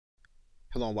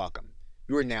Hello and welcome.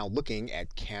 You are now looking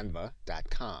at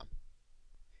Canva.com.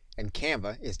 And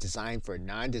Canva is designed for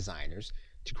non-designers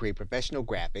to create professional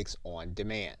graphics on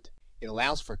demand. It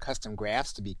allows for custom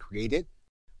graphs to be created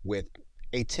with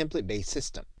a template-based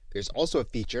system. There's also a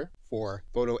feature for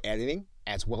photo editing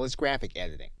as well as graphic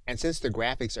editing. And since the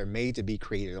graphics are made to be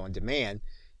created on demand,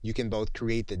 you can both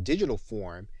create the digital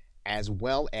form as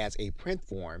well as a print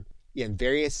form in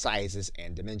various sizes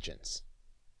and dimensions.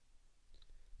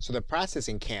 So the process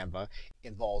in Canva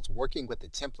involves working with the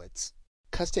templates,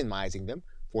 customizing them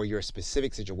for your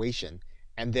specific situation,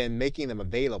 and then making them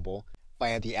available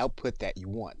via the output that you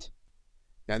want.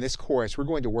 Now in this course, we're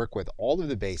going to work with all of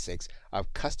the basics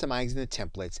of customizing the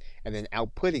templates and then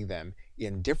outputting them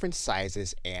in different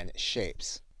sizes and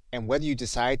shapes. And whether you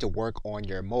decide to work on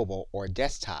your mobile or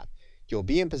desktop, you'll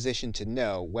be in position to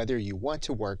know whether you want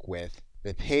to work with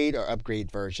the paid or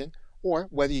upgrade version or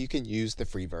whether you can use the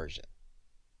free version.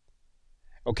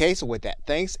 Okay, so with that,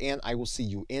 thanks, and I will see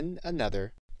you in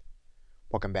another.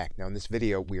 Welcome back. Now in this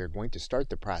video, we are going to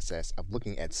start the process of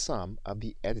looking at some of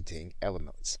the editing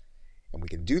elements. And we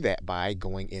can do that by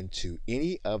going into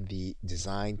any of the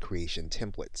design creation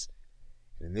templates.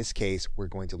 And in this case, we're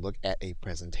going to look at a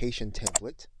presentation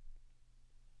template.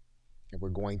 And we're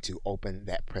going to open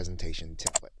that presentation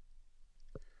template.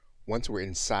 Once we're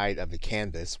inside of the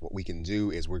canvas, what we can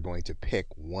do is we're going to pick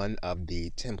one of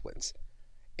the templates.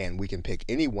 And we can pick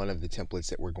any one of the templates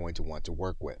that we're going to want to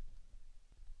work with.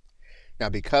 Now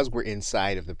because we're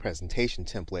inside of the presentation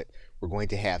template, we're going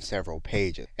to have several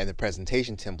pages. And the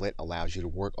presentation template allows you to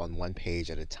work on one page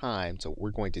at a time. So what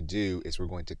we're going to do is we're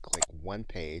going to click one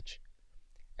page,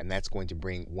 and that's going to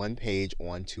bring one page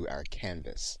onto our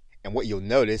canvas. And what you'll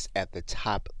notice at the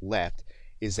top left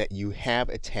is that you have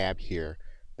a tab here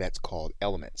that's called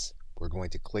Elements. We're going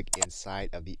to click inside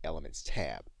of the Elements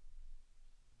tab.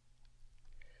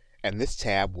 And this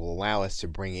tab will allow us to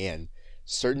bring in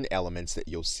certain elements that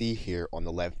you'll see here on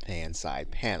the left-hand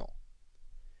side panel.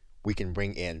 We can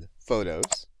bring in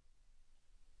photos,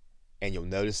 and you'll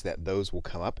notice that those will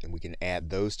come up and we can add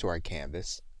those to our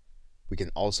canvas. We can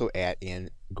also add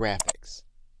in graphics.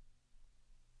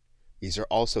 These are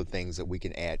also things that we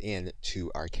can add in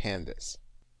to our canvas.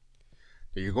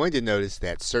 Now you're going to notice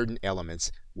that certain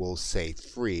elements will say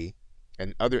free,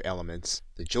 and other elements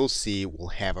that you'll see will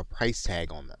have a price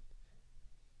tag on them.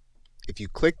 If you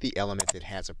click the element that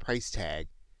has a price tag,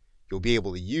 you'll be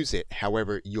able to use it.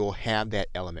 However, you'll have that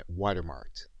element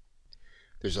watermarked.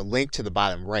 There's a link to the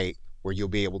bottom right where you'll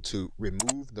be able to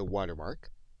remove the watermark,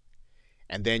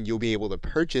 and then you'll be able to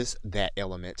purchase that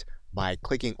element by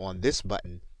clicking on this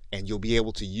button, and you'll be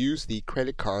able to use the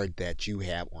credit card that you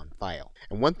have on file.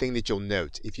 And one thing that you'll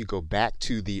note, if you go back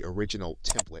to the original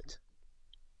template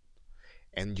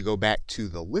and you go back to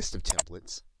the list of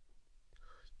templates,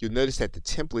 you'll notice that the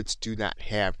templates do not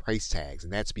have price tags,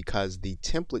 and that's because the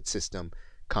template system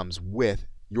comes with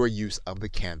your use of the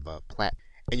Canva platform.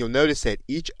 And you'll notice that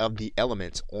each of the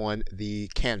elements on the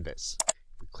canvas,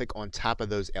 if we click on top of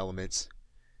those elements,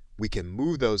 we can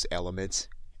move those elements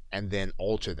and then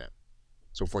alter them.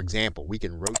 So for example, we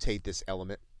can rotate this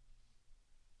element,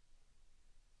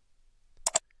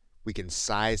 we can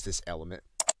size this element,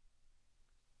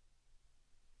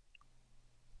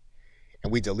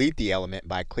 and we delete the element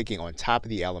by clicking on top of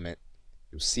the element.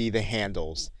 You'll see the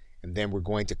handles, and then we're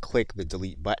going to click the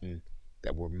delete button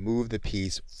that will remove the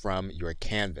piece from your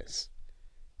canvas.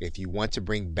 If you want to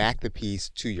bring back the piece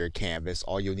to your canvas,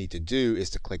 all you'll need to do is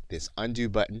to click this undo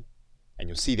button, and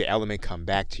you'll see the element come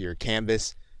back to your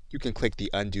canvas. You can click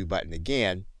the undo button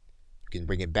again. You can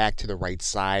bring it back to the right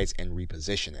size and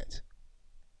reposition it.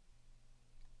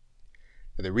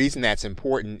 The reason that's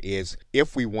important is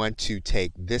if we want to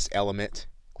take this element,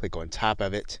 click on top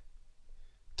of it,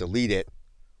 delete it,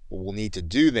 what we'll need to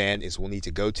do then is we'll need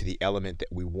to go to the element that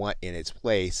we want in its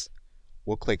place.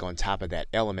 We'll click on top of that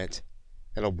element.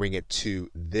 That'll bring it to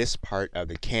this part of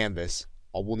the canvas.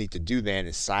 All we'll need to do then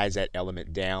is size that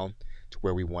element down to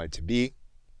where we want it to be,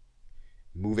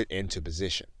 move it into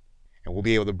position. And we'll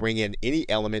be able to bring in any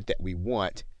element that we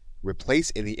want,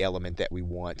 replace any element that we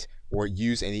want, or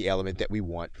use any element that we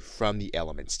want from the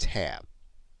Elements tab.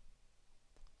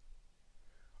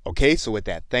 Okay, so with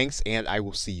that, thanks, and I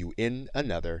will see you in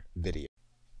another video.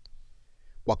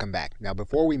 Welcome back. Now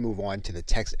before we move on to the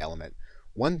text element,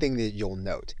 one thing that you'll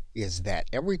note is that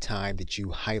every time that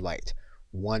you highlight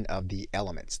one of the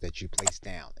elements that you place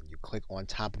down and you click on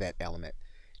top of that element,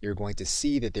 you're going to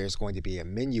see that there's going to be a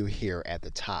menu here at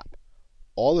the top.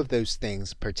 All of those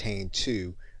things pertain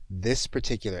to this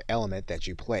particular element that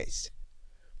you placed.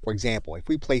 For example, if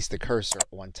we place the cursor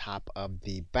on top of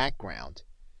the background,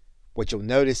 what you'll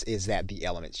notice is that the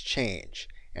elements change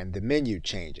and the menu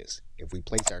changes. If we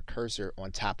place our cursor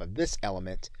on top of this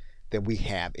element, then we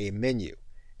have a menu.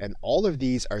 And all of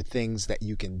these are things that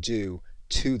you can do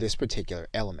to this particular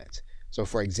element. So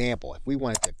for example, if we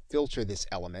wanted to filter this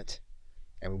element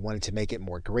and we wanted to make it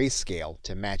more grayscale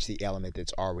to match the element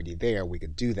that's already there, we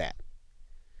could do that.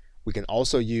 We can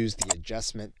also use the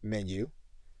adjustment menu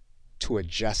to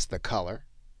adjust the color.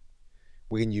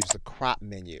 We can use the crop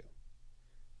menu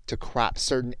to crop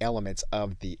certain elements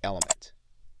of the element.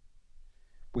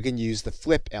 We can use the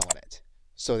flip element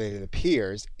so that it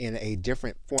appears in a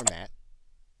different format,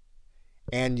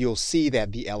 and you'll see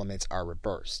that the elements are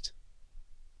reversed.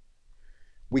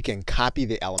 We can copy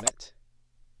the element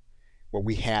where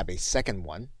we have a second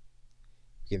one.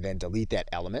 We can then delete that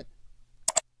element,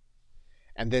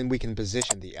 and then we can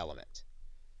position the element.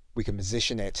 We can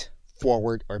position it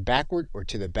forward or backward or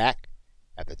to the back,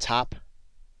 at the top,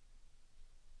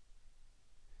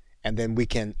 and then we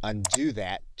can undo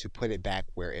that to put it back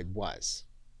where it was.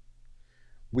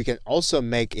 We can also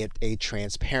make it a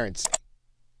transparency.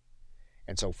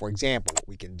 And so for example, what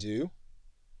we can do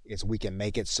is we can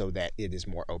make it so that it is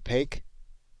more opaque.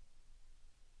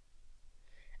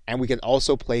 And we can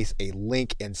also place a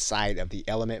link inside of the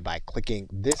element by clicking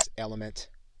this element,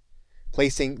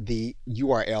 placing the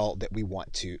URL that we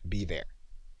want to be there.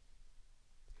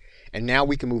 And now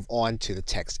we can move on to the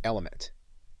text element.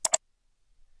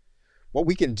 What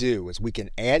we can do is we can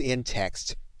add in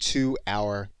text to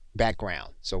our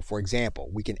background. So for example,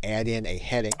 we can add in a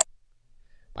heading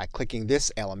by clicking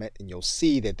this element, and you'll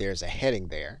see that there's a heading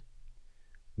there.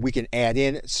 We can add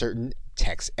in certain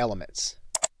text elements,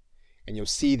 and you'll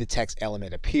see the text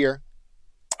element appear.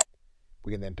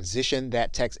 We can then position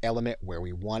that text element where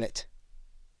we want it.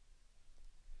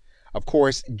 Of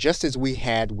course, just as we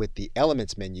had with the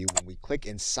elements menu, when we click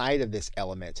inside of this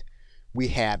element, we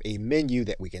have a menu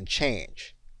that we can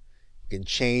change. We can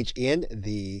change in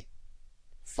the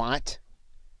font,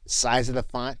 the size of the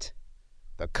font,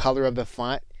 the color of the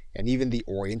font, and even the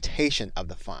orientation of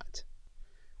the font.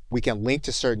 We can link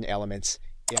to certain elements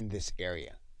in this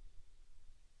area.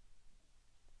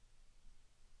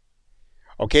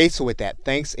 Okay, so with that,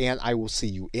 thanks, and I will see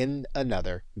you in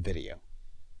another video.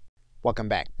 Welcome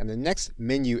back. And the next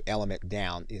menu element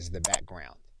down is the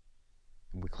background.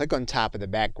 When we click on top of the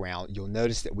background, you'll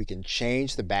notice that we can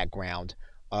change the background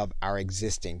of our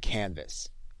existing canvas.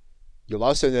 You'll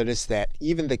also notice that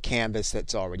even the canvas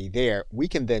that's already there, we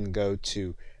can then go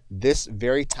to this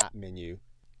very top menu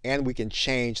and we can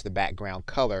change the background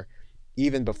color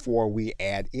even before we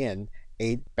add in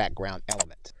a background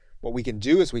element. What we can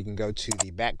do is we can go to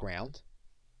the background,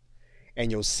 and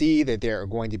you'll see that there are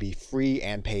going to be free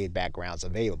and paid backgrounds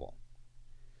available.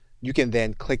 You can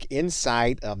then click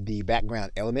inside of the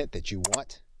background element that you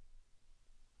want,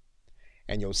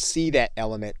 and you'll see that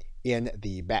element in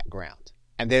the background.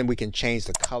 And then we can change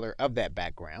the color of that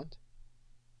background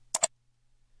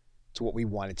to what we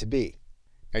want it to be.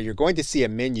 Now you're going to see a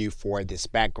menu for this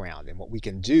background, and what we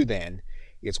can do then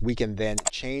is we can then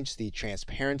change the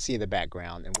transparency of the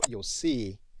background, and what you'll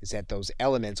see is that those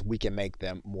elements, we can make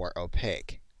them more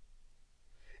opaque.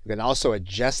 You can also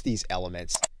adjust these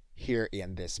elements here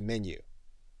in this menu.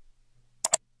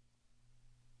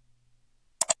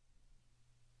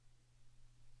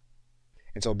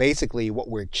 And so basically what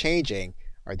we're changing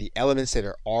are the elements that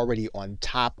are already on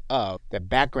top of the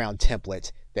background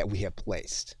template that we have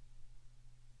placed.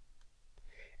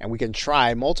 And we can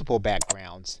try multiple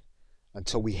backgrounds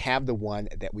until we have the one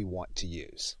that we want to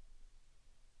use.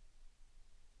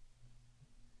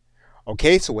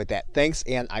 Okay, so with that, thanks,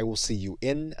 and I will see you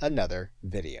in another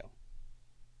video.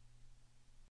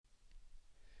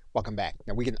 Welcome back.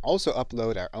 Now we can also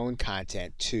upload our own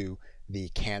content to the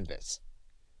canvas.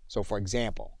 So for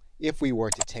example, if we were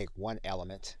to take one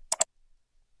element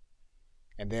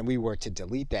and then we were to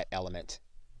delete that element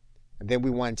and then we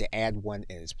wanted to add one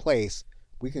in its place,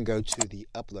 we can go to the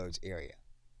uploads area.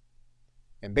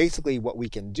 And basically what we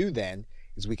can do then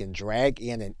is we can drag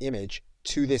in an image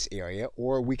to this area,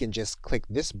 or we can just click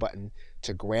this button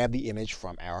to grab the image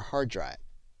from our hard drive.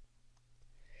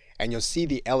 And you'll see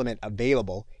the element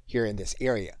available here in this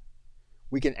area.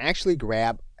 We can actually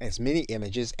grab as many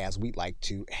images as we'd like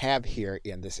to have here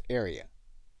in this area.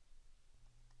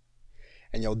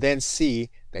 And you'll then see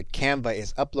that Canva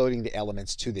is uploading the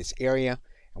elements to this area,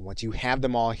 and once you have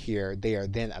them all here, they are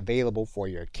then available for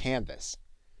your canvas.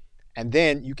 And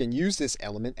then you can use this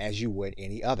element as you would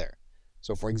any other.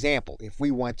 So for example, if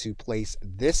we want to place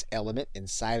this element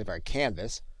inside of our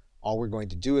canvas, all we're going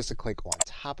to do is to click on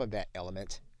top of that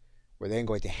element. We're then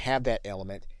going to have that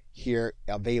element here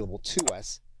available to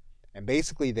us, And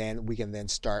basically then we can then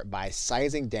start by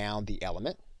sizing down the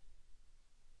element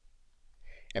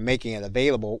and making it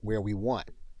available where we want.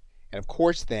 And of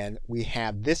course then we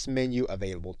have this menu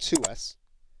available to us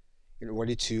in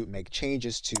order to make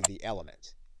changes to the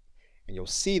element. And you'll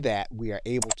see that we are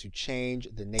able to change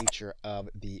the nature of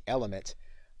the element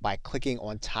by clicking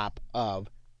on top of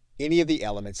any of the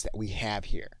elements that we have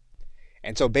here.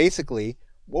 And so basically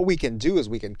what we can do is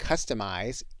we can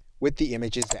customize with the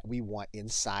images that we want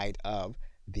inside of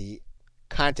the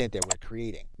content that we're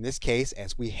creating. In this case,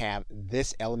 as we have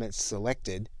this element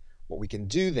selected, what we can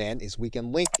do then is we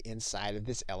can link inside of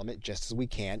this element just as we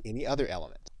can any other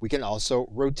element. We can also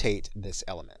rotate this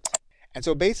element. And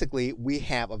so basically we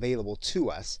have available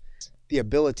to us the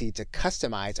ability to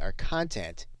customize our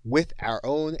content with our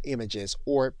own images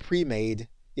or pre-made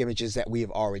images that we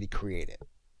have already created.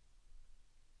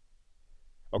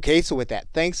 Okay, so with that,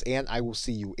 thanks, and I will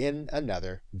see you in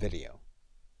another video.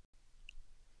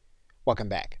 Welcome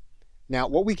back. Now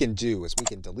what we can do is we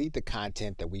can delete the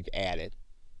content that we've added,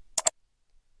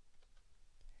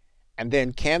 and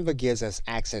then Canva gives us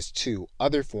access to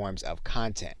other forms of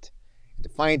content. To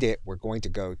find it, we're going to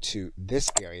go to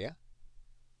this area,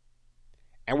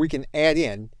 and we can add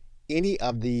in any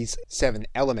of these 7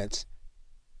 elements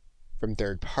from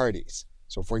third parties.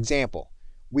 So for example,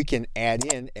 we can add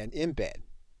in an embed.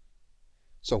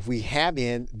 So if we have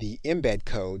in the embed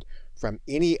code from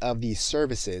any of these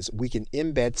services, we can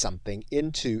embed something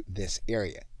into this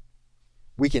area.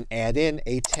 We can add in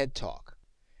a TED Talk.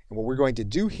 And what we're going to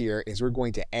do here is we're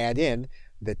going to add in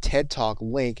the TED Talk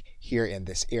link here in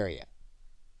this area.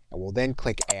 And we'll then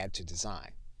click Add to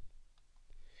Design.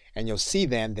 And you'll see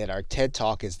then that our TED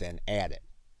Talk is then added.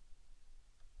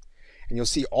 And you'll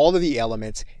see all of the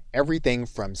elements, everything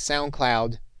from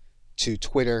SoundCloud to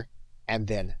Twitter and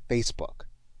then Facebook.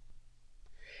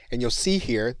 And you'll see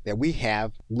here that we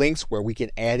have links where we can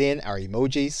add in our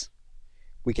emojis.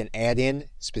 We can add in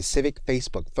specific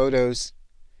Facebook photos.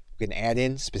 We can add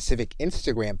in specific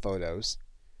Instagram photos,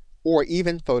 or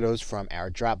even photos from our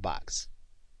Dropbox.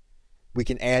 We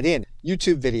can add in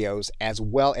YouTube videos as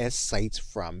well as sites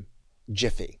from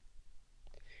Jiffy.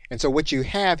 And so what you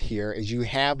have here is you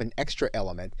have an extra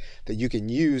element that you can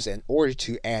use in order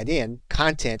to add in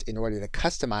content in order to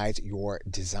customize your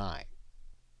design.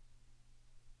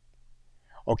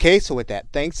 Okay, so with that,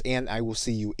 thanks, and I will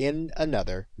see you in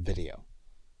another video.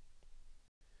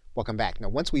 Welcome back. Now,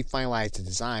 once we finalize the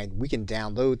design, we can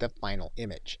download the final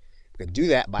image. We can do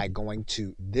that by going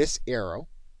to this arrow.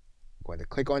 I'm going to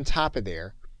click on top of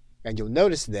there, and you'll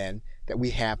notice then that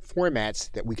we have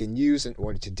formats that we can use in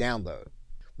order to download.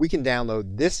 We can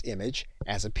download this image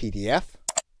as a PDF.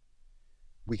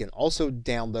 We can also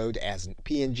download as a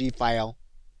PNG file,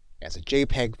 as a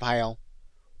JPEG file,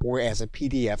 or as a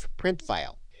PDF print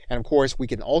file. And of course, we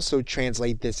can also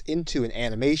translate this into an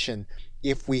animation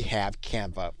if we have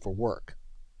Canva for work.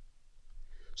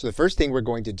 So the first thing we're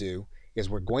going to do is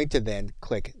we're going to then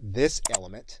click this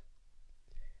element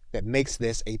that makes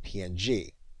this a PNG.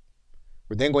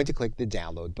 We're then going to click the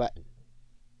download button.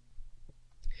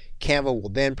 Canva will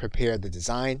then prepare the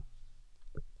design,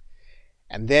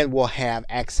 and then we'll have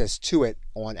access to it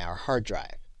on our hard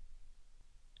drive.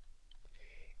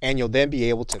 And you'll then be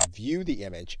able to view the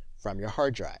image from your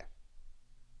hard drive.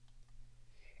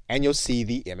 And you'll see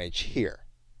the image here.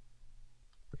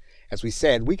 As we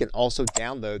said, we can also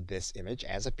download this image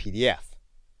as a PDF.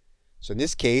 So in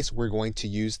this case, we're going to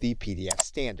use the PDF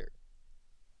standard.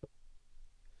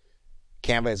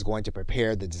 Canva is going to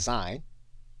prepare the design.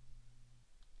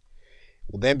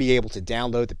 We'll then be able to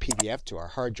download the PDF to our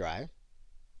hard drive.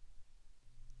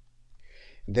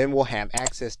 And then we'll have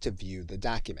access to view the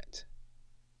document.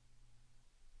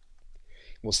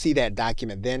 We'll see that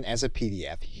document then as a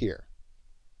PDF here.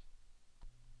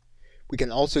 We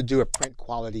can also do a print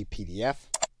quality PDF.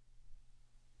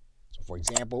 So for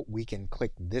example, we can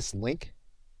click this link.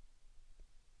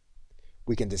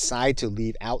 We can decide to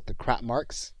leave out the crop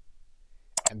marks,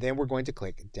 and then we're going to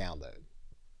click download.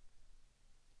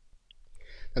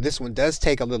 Now this one does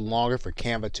take a little longer for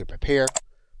Canva to prepare,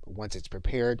 but once it's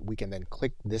prepared, we can then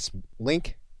click this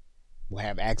link. We'll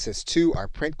have access to our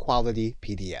print quality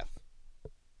PDF.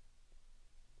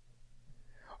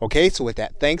 Okay, so with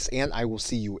that, thanks, and I will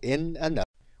see you in another.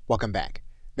 Welcome back.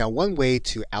 Now, one way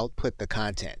to output the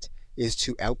content is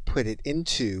to output it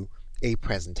into a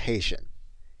presentation.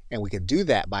 And we can do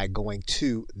that by going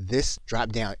to this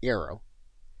drop-down arrow,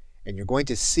 and you're going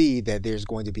to see that there's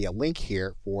going to be a link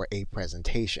here for a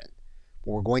presentation.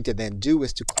 What we're going to then do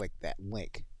is to click that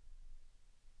link.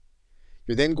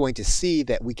 You're then going to see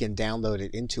that we can download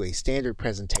it into a standard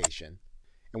presentation,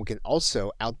 and we can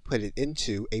also output it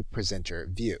into a presenter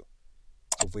view.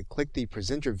 So if we click the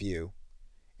presenter view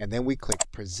and then we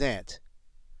click present,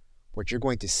 what you're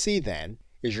going to see then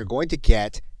is you're going to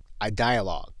get a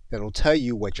dialog that will tell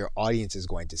you what your audience is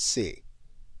going to see.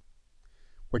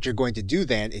 What you're going to do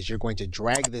then is you're going to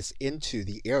drag this into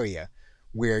the area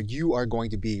where you are going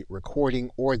to be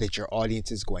recording or that your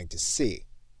audience is going to see.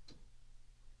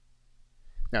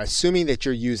 Now, assuming that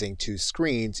you're using two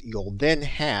screens, you'll then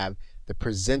have the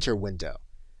presenter window.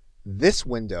 This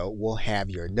window will have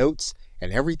your notes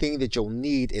and everything that you'll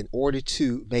need in order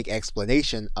to make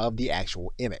explanation of the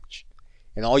actual image.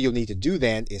 And all you'll need to do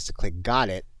then is to click Got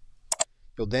It.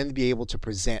 You'll then be able to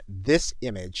present this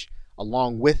image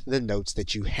along with the notes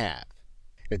that you have.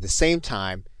 At the same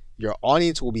time, your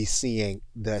audience will be seeing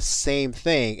the same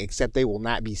thing, except they will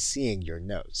not be seeing your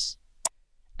notes.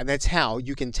 And that's how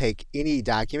you can take any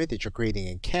document that you're creating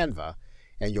in Canva,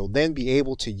 and you'll then be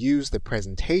able to use the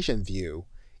presentation view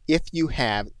if you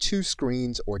have two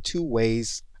screens or two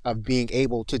ways of being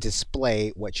able to display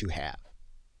what you have.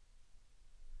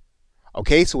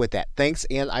 Okay, so with that, thanks,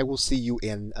 and I will see you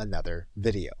in another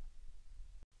video.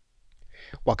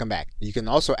 Welcome back. You can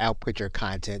also output your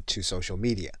content to social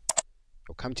media.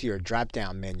 You'll come to your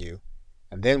drop-down menu,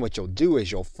 and then what you'll do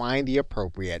is you'll find the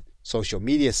appropriate social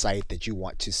media site that you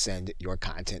want to send your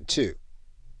content to.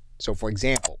 So for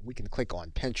example, we can click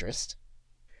on Pinterest,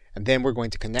 and then we're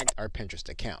going to connect our Pinterest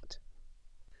account.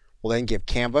 We'll then give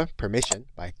Canva permission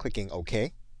by clicking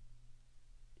OK.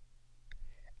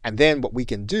 And then what we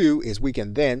can do is we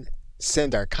can then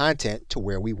send our content to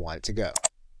where we want it to go.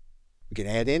 We can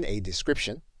add in a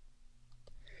description,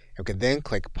 and we can then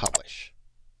click Publish.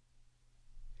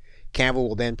 Canva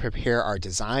will then prepare our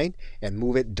design and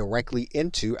move it directly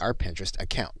into our Pinterest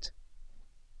account.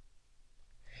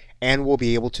 And we'll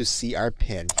be able to see our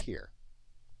pin here.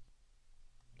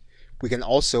 We can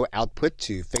also output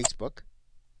to Facebook.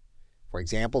 For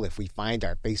example, if we find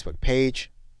our Facebook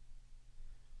page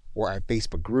or our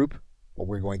Facebook group, what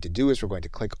we're going to do is we're going to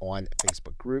click on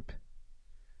Facebook group.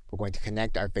 We're going to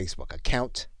connect our Facebook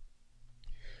account.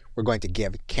 We're going to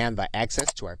give Canva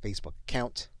access to our Facebook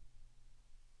account.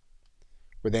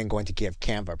 We're then going to give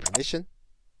Canva permission.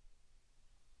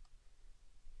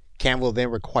 Canva will then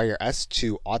require us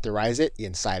to authorize it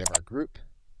inside of our group.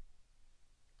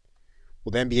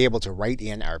 We'll then be able to write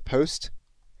in our post,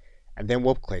 and then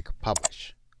we'll click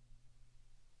Publish.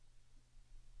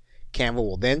 Canva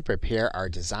will then prepare our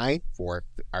design for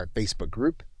our Facebook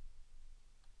group,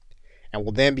 and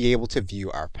we'll then be able to view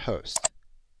our post.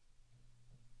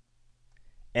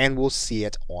 And we'll see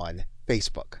it on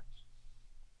Facebook.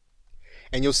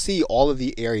 And you'll see all of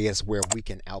the areas where we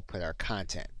can output our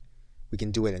content. We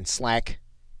can do it in Slack,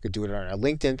 we can do it on our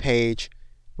LinkedIn page,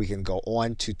 we can go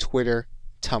on to Twitter,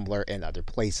 Tumblr, and other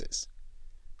places.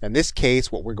 In this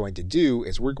case, what we're going to do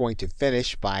is we're going to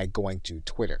finish by going to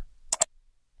Twitter.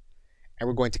 And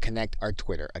we're going to connect our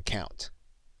Twitter account.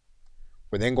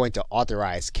 We're then going to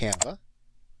authorize Canva.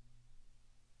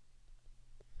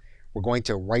 We're going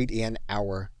to write in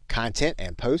our content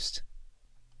and post.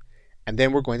 And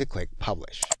then we're going to click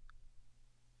Publish.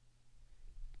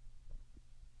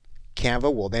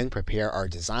 Canva will then prepare our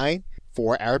design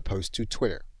for our post to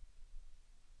Twitter.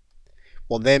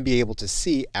 We'll then be able to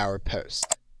see our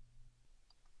post.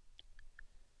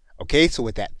 Okay, so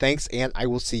with that, thanks, and I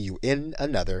will see you in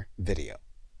another video.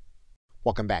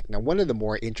 Welcome back. Now, one of the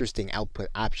more interesting output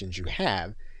options you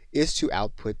have is to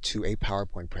output to a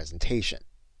PowerPoint presentation.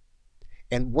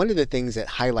 And one of the things that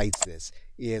highlights this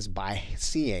is by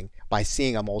seeing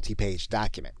a multi-page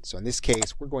document. So in this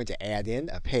case, we're going to add in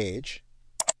a page.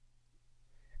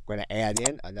 We're going to add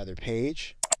in another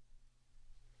page.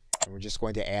 And we're just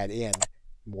going to add in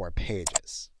more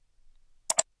pages.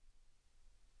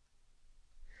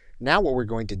 Now what we're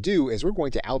going to do is we're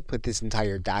going to output this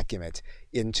entire document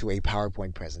into a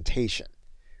PowerPoint presentation.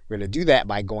 We're going to do that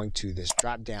by going to this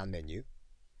drop-down menu.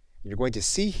 You're going to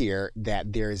see here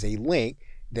that there is a link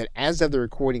that as of the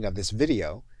recording of this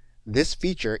video, this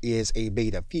feature is a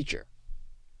beta feature.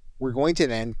 We're going to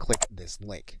then click this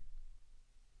link.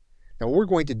 Now what we're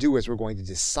going to do is we're going to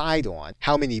decide on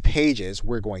how many pages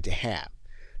we're going to have.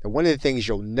 Now one of the things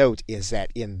you'll note is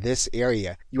that in this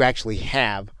area, you actually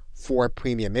have 4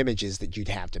 premium images that you'd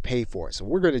have to pay for. So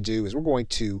what we're going to do is we're going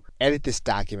to edit this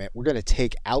document. We're going to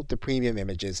take out the premium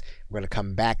images. We're going to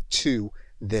come back to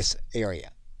this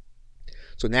area.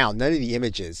 So now none of the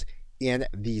images in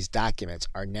these documents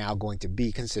are now going to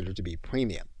be considered to be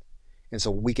premium. And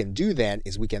so what we can do then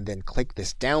is we can then click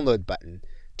this download button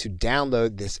to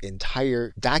download this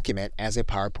entire document as a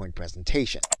PowerPoint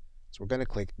presentation. So we're going to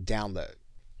click download.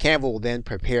 Canva will then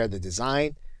prepare the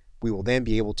design. We will then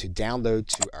be able to download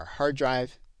to our hard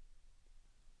drive.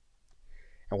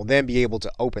 And we'll then be able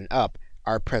to open up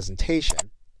our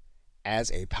presentation as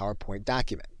a PowerPoint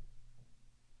document.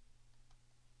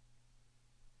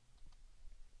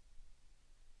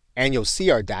 And you'll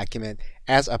see our document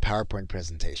as a PowerPoint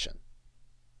presentation.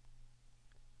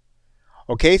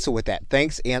 Okay, so with that,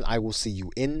 thanks, and I will see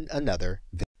you in another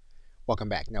video. Welcome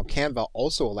back. Now, Canva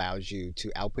also allows you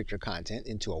to output your content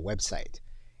into a website.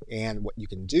 And what you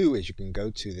can do is you can go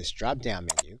to this drop-down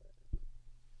menu,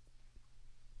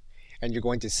 and you're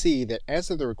going to see that as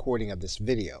of the recording of this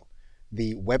video,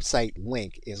 the website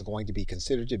link is going to be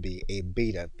considered to be a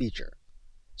beta feature.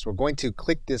 So we're going to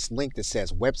click this link that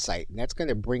says website, and that's going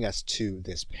to bring us to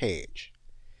this page.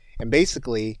 And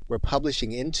basically, we're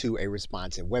publishing into a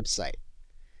responsive website.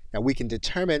 Now we can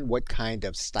determine what kind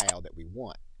of style that we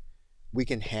want. We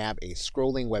can have a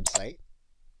scrolling website,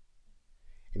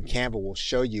 and Canva will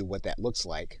show you what that looks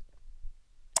like.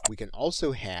 We can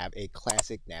also have a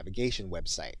classic navigation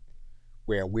website,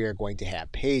 where we're going to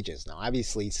have pages. Now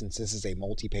obviously, since this is a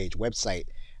multi-page website,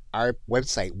 our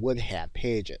website would have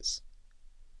pages.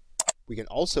 We can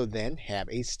also then have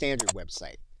a standard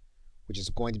website, which is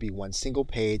going to be one single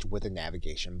page with a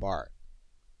navigation bar.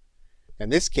 In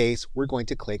this case, we're going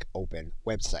to click Open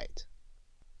Website.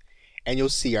 And you'll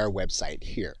see our website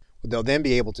here. What they'll then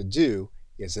be able to do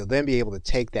is they'll then be able to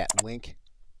take that link,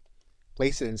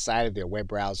 place it inside of their web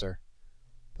browser.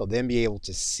 They'll then be able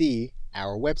to see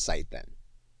our website then.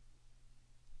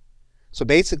 So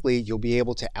basically, you'll be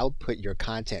able to output your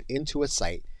content into a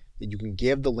site that you can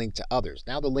give the link to others.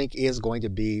 Now the link is going to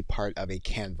be part of a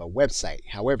Canva website.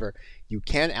 However, you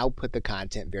can output the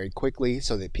content very quickly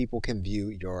so that people can view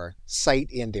your site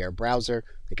in their browser.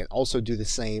 They can also do the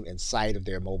same inside of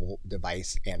their mobile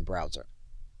device and browser.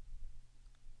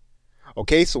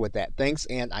 Okay, so with that, thanks,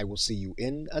 and I will see you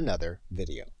in another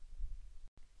video.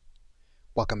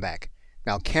 Welcome back.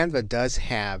 Now Canva does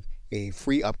have a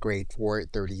free upgrade for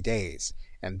 30 days,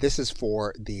 and this is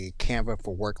for the Canva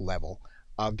for Work level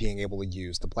of being able to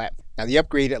use the platform. Now the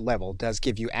upgraded level does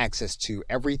give you access to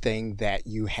everything that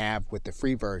you have with the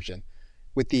free version,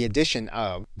 with the addition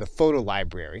of the photo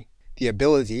library, the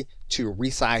ability to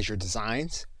resize your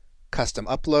designs, custom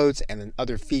uploads, and then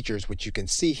other features which you can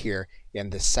see here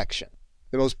in this section.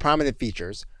 The most prominent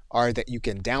features are that you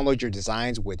can download your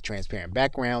designs with transparent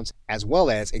backgrounds, as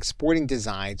well as exporting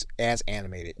designs as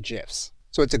animated GIFs.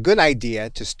 So it's a good idea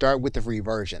to start with the free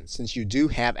version, since you do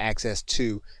have access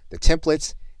to the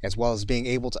templates, as well as being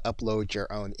able to upload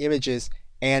your own images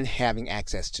and having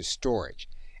access to storage.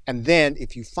 And then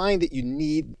if you find that you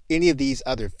need any of these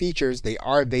other features, they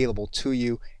are available to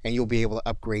you, and you'll be able to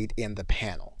upgrade in the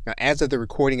panel. Now, as of the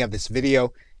recording of this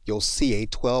video, you'll see a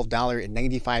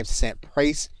 $12.95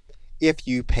 price. If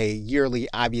you pay yearly,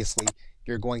 obviously,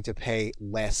 you're going to pay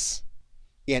less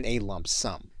in a lump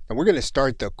sum. And we're going to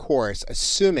start the course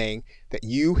assuming that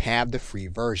you have the free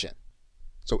version.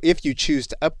 So if you choose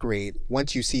to upgrade,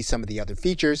 once you see some of the other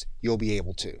features, you'll be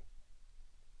able to.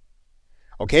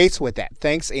 Okay, so with that,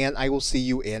 thanks, and I will see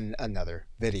you in another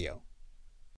video.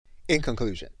 In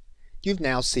conclusion, you've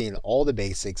now seen all the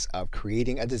basics of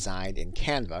creating a design in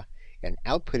Canva and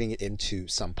outputting it into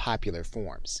some popular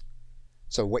forms.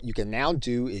 So what you can now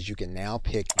do is you can now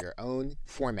pick your own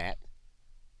format.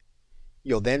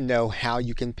 You'll then know how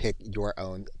you can pick your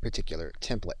own particular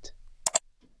template.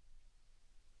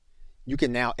 You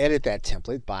can now edit that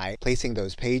template by placing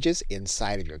those pages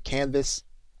inside of your canvas,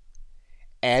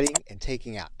 adding and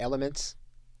taking out elements,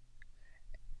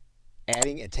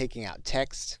 adding and taking out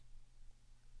text,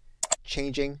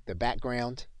 changing the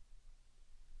background,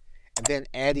 and then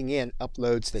adding in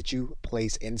uploads that you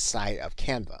place inside of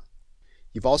Canva.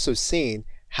 You've also seen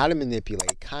how to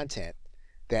manipulate content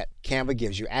that Canva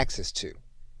gives you access to,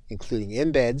 including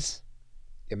embeds,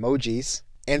 emojis,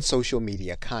 and social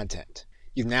media content.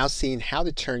 You've now seen how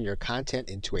to turn your content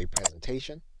into a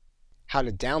presentation, how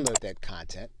to download that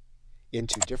content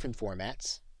into different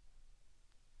formats,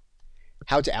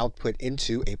 how to output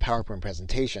into a PowerPoint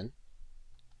presentation,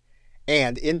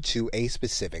 and into a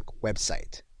specific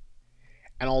website.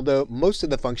 And although most of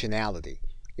the functionality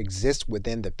exists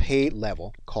within the paid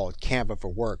level called Canva for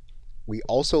Work, we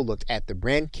also looked at the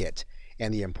brand kit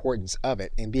and the importance of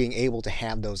it and being able to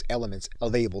have those elements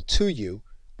available to you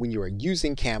when you are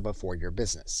using Canva for your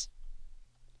business.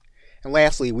 And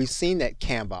lastly, we've seen that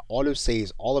Canva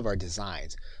auto-saves all of our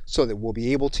designs so that we'll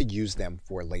be able to use them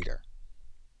for later.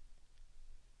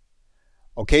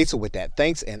 Okay, so with that,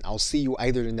 thanks, and I'll see you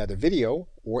either in another video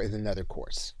or in another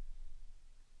course.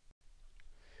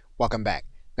 Welcome back.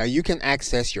 Now you can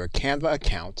access your Canva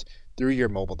account through your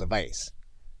mobile device.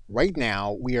 Right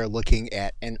now, we are looking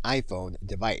at an iPhone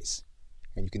device,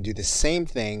 and you can do the same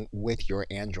thing with your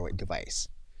Android device.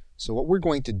 So what we're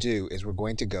going to do is we're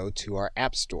going to go to our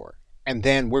App Store, and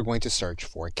then we're going to search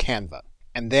for Canva.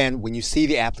 And then when you see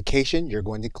the application, you're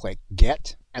going to click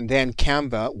Get, and then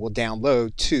Canva will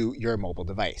download to your mobile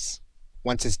device.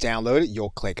 Once it's downloaded,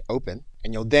 you'll click Open,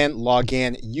 and you'll then log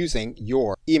in using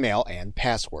your email and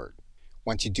password.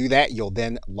 Once you do that, you'll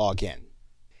then log in,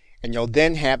 and you'll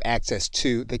then have access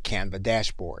to the Canva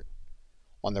dashboard.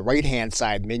 On the right-hand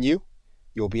side menu,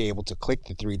 you'll be able to click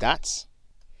the three dots,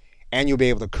 and you'll be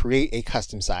able to create a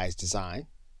custom-sized design.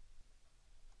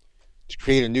 To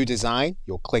create a new design,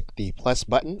 you'll click the plus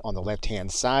button on the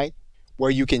left-hand side,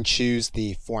 where you can choose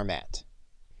the format.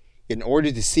 In order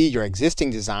to see your existing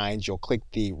designs, you'll click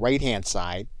the right-hand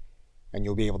side, and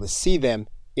you'll be able to see them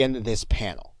in this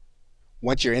panel.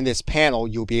 Once you're in this panel,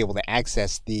 you'll be able to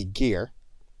access the gear.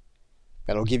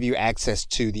 That'll give you access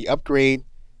to the upgrade,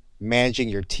 managing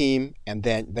your team, and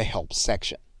then the help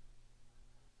section.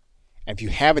 And if you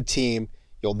have a team,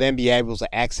 you'll then be able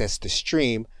to access the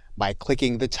stream by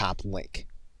clicking the top link.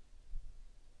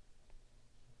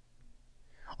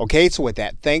 Okay, so with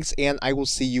that, thanks, and I will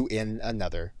see you in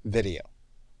another video.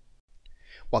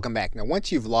 Welcome back. Now,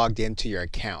 once you've logged into your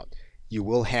account, you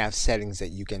will have settings that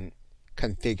you can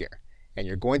configure. And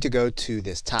you're going to go to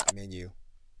this top menu,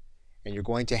 and you're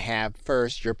going to have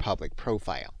first your public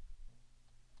profile.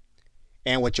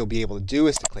 And what you'll be able to do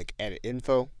is to click Edit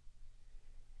Info,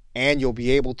 and you'll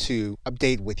be able to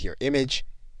update with your image,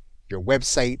 your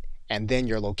website, and then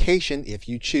your location if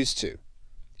you choose to.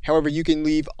 However, you can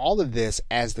leave all of this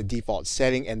as the default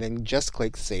setting and then just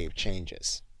click Save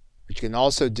Changes. What you can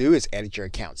also do is edit your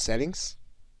account settings.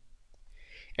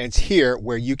 And it's here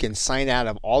where you can sign out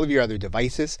of all of your other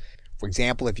devices. For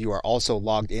example, if you are also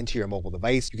logged into your mobile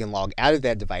device, you can log out of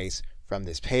that device from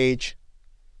this page.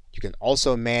 You can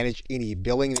also manage any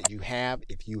billing that you have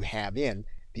if you have in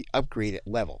the upgraded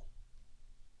level.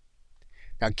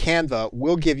 Now, Canva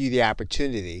will give you the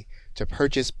opportunity to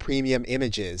purchase premium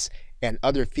images and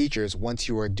other features once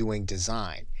you are doing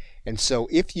design. And so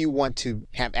if you want to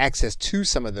have access to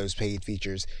some of those paid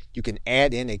features, you can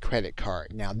add in a credit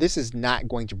card. Now, this is not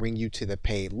going to bring you to the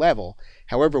paid level.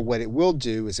 However, what it will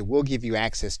do is it will give you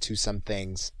access to some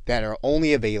things that are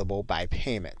only available by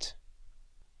payment.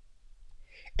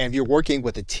 And if you're working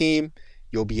with a team,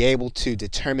 you'll be able to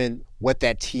determine what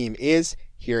that team is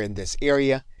here in this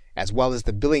area, as well as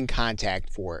the billing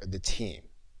contact for the team.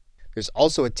 There's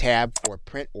also a tab for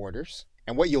print orders.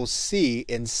 And what you'll see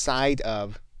inside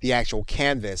of the actual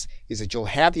canvas is that you'll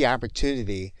have the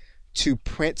opportunity to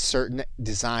print certain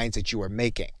designs that you are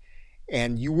making.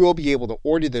 And you will be able to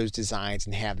order those designs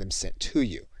and have them sent to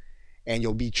you. And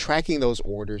you'll be tracking those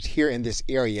orders here in this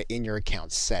area in your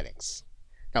account settings.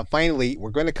 Now, finally, we're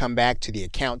going to come back to the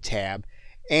account tab.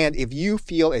 And if you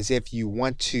feel as if you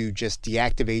want to just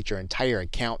deactivate your entire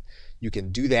account, you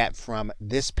can do that from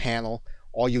this panel.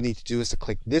 All you need to do is to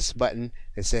click this button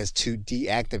that says to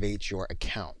deactivate your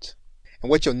account. And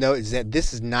what you'll note is that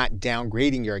this is not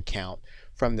downgrading your account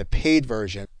from the paid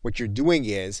version. What you're doing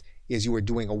is you are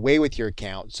doing away with your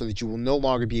account so that you will no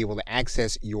longer be able to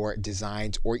access your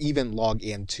designs or even log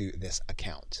into this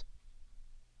account.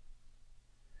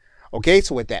 Okay,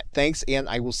 so with that, thanks, and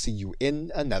I will see you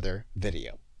in another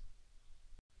video.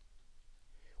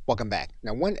 Welcome back.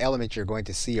 Now, one element you're going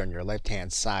to see on your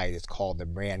left-hand side is called the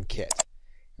brand kit.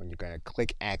 And you're going to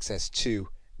click access to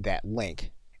that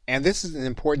link. And this is an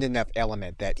important enough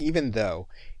element that even though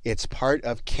it's part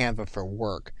of Canva for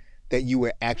Work, that you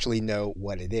will actually know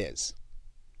what it is.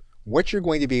 What you're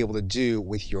going to be able to do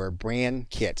with your brand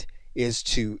kit is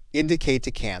to indicate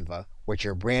to Canva what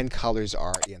your brand colors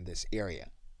are in this area.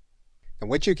 And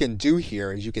what you can do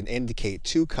here is you can indicate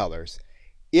two colors.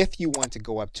 If you want to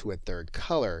go up to a third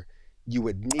color, you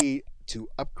would need to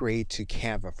upgrade to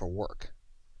Canva for Work.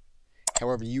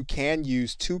 However, you can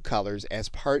use two colors as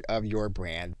part of your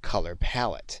brand color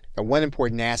palette. Now, one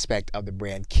important aspect of the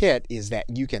brand kit is that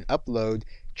you can upload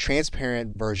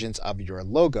transparent versions of your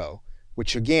logo,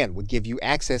 which again would give you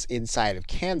access inside of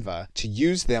Canva to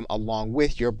use them along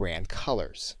with your brand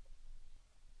colors.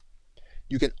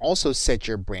 You can also set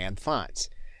your brand fonts.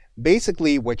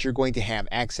 Basically, what you're going to have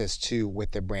access to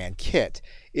with the brand kit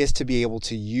is to be able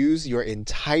to use your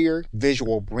entire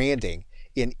visual branding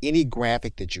in any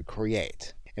graphic that you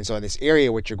create. And so in this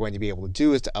area, what you're going to be able to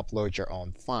do is to upload your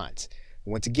own fonts.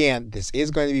 Once again, this is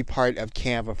going to be part of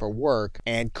Canva for Work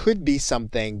and could be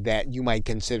something that you might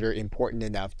consider important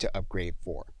enough to upgrade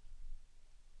for.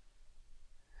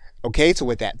 Okay, so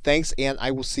with that, thanks, and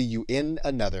I will see you in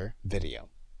another video.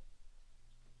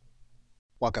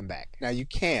 Welcome back. Now, you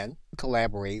can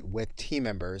collaborate with team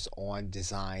members on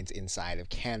designs inside of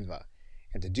Canva.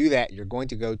 And to do that, you're going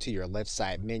to go to your left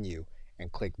side menu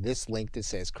and click this link that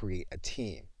says Create a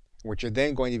Team. What you're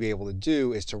then going to be able to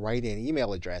do is to write in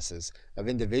email addresses of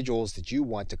individuals that you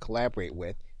want to collaborate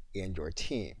with in your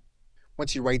team.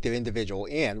 Once you write the individual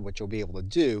in, what you'll be able to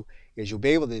do is you'll be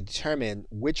able to determine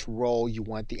which role you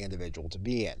want the individual to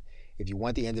be in. If you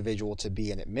want the individual to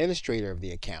be an administrator of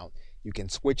the account, you can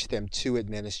switch them to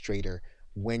administrator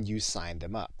when you sign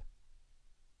them up.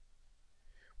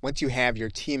 Once you have your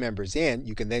team members in,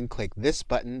 you can then click this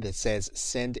button that says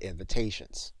Send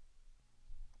Invitations.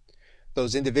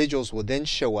 Those individuals will then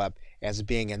show up as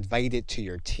being invited to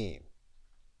your team.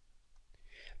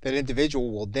 That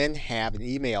individual will then have an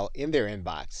email in their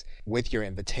inbox with your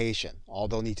invitation. All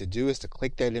they'll need to do is to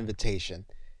click that invitation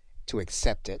to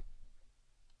accept it.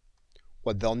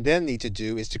 What they'll then need to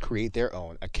do is to create their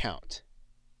own account.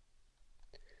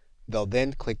 They'll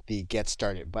then click the Get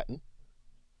Started button,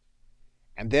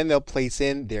 and then they'll place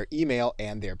in their email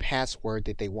and their password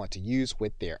that they want to use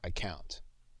with their account.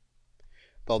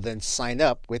 They'll then sign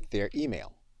up with their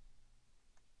email.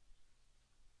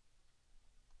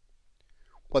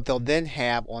 What they'll then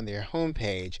have on their home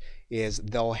page is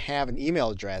they'll have an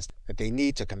email address that they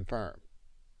need to confirm.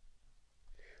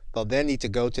 They'll then need to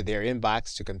go to their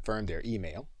inbox to confirm their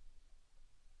email.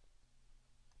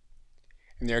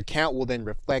 And their account will then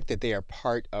reflect that they are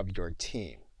part of your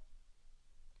team.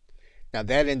 Now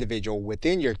that individual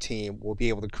within your team will be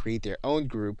able to create their own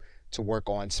group to work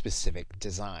on specific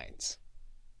designs.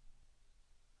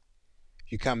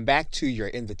 If you come back to your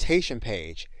invitation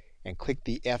page and click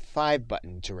the F5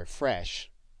 button to refresh,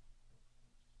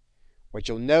 what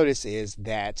you'll notice is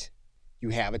that you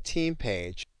have a team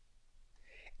page,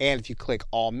 and if you click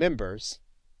All Members,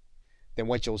 then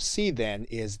what you'll see then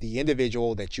is the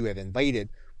individual that you have invited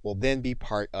will then be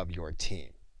part of your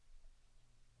team.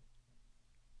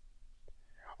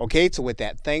 Okay, so with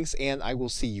that, thanks, and I will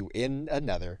see you in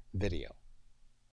another video.